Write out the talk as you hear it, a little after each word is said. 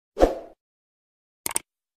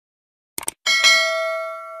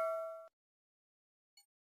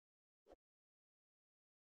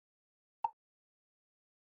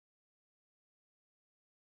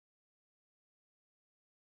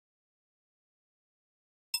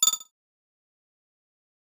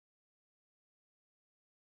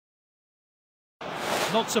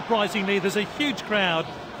Not surprisingly, there's a huge crowd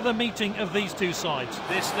for the meeting of these two sides.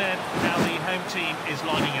 This then, how the home team is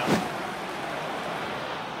lining up.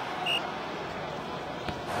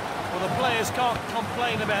 Well, the players can't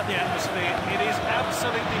complain about the atmosphere. It is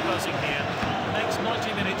absolutely buzzing here. The next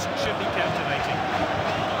 90 minutes should be captivating.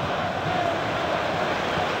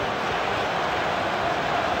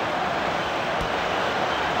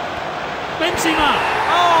 Benzema!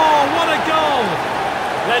 Oh, what a goal!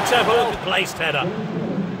 Let's have a look. Placed header.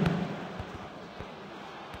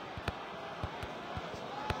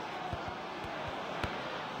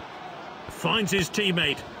 Finds his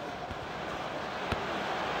teammate.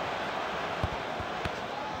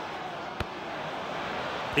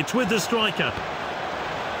 It's with the striker.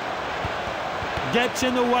 Gets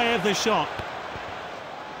in the way of the shot.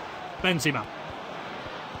 Benzema.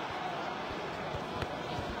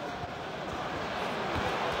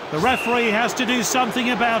 The referee has to do something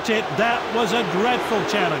about it. That was a dreadful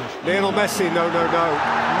challenge. Lionel Messi, no.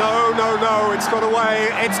 No, it's got away,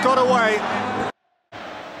 it's got away.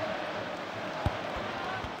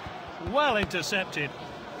 Well intercepted.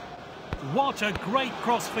 What a great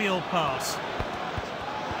cross-field pass.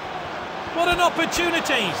 What an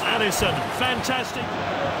opportunity! Addison, fantastic.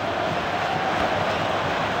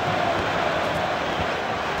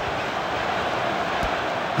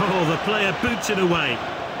 Oh, the player boots it away.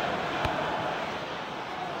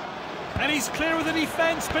 And he's clear of the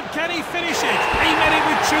defence, but can he finish it? He made it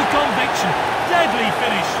with true conviction. Deadly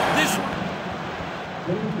finish. This one.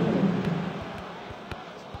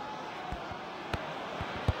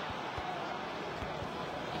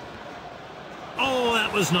 Oh,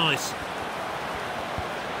 that was nice.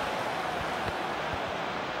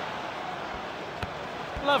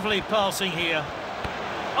 Lovely passing here.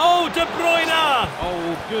 Oh, De Bruyne!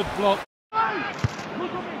 Oh, good block.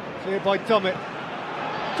 Cleared by Dummett.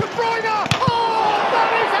 De Bruyne! Oh,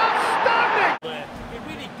 that is outstanding! He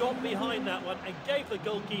really got behind that one and gave the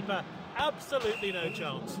goalkeeper absolutely no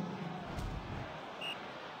chance.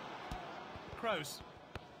 Kroos.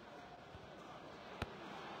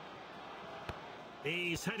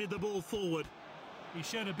 He's headed the ball forward. He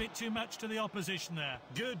showed a bit too much to the opposition there.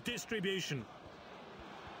 Good distribution.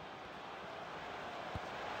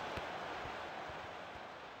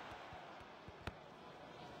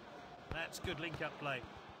 That's good link-up play.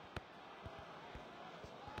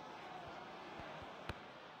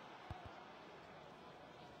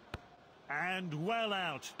 And well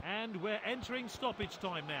out. And we're entering stoppage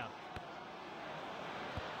time now.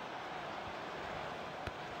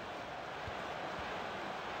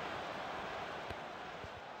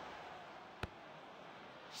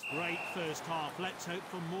 Great first half. Let's hope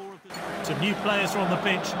for more of the... Some new players are on the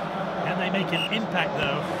pitch. Can they make an impact,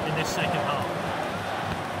 though, in this second half?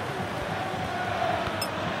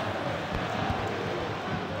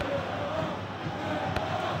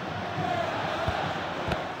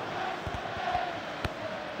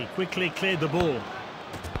 He quickly cleared the ball.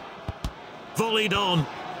 Volleyed on.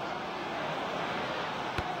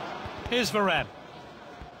 Here's Varane.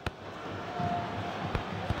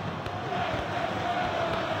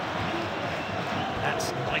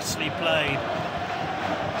 That's nicely played.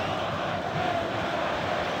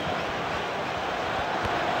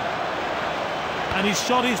 And his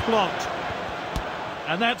shot is blocked.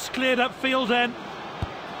 And that's cleared upfield then.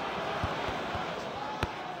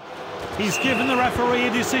 He's given the referee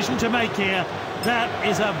a decision to make here. That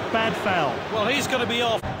is a bad foul. Well, he's going to be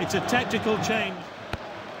off. It's a tactical change.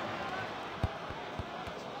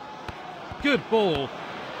 Good ball.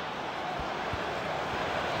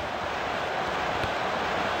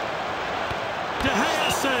 De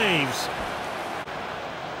Gea saves.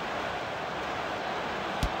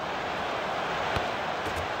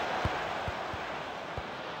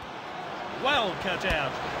 Well cut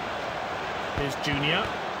out. Here's Junior.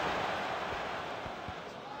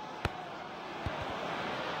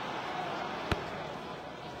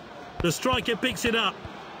 The striker picks it up.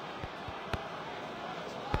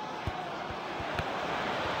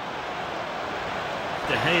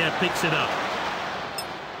 De Gea picks it up.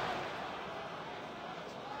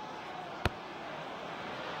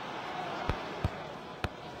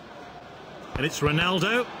 And it's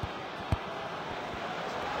Ronaldo.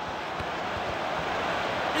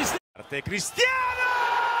 Cristiano!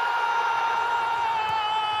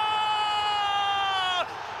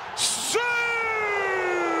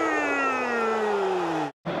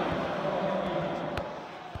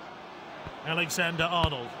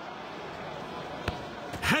 Alexander-Arnold.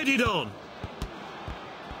 Headed on.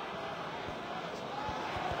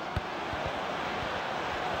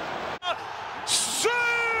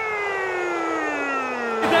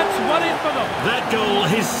 That's one in for them. That goal,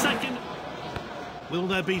 his second. Will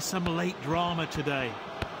there be some late drama today?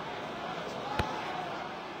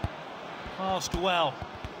 Passed well.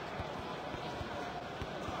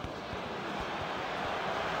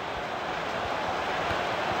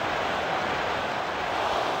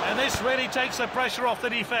 And this really takes the pressure off the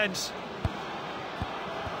defence.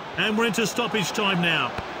 And we're into stoppage time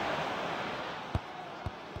now.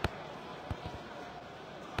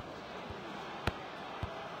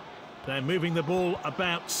 They're moving the ball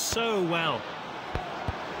about so well.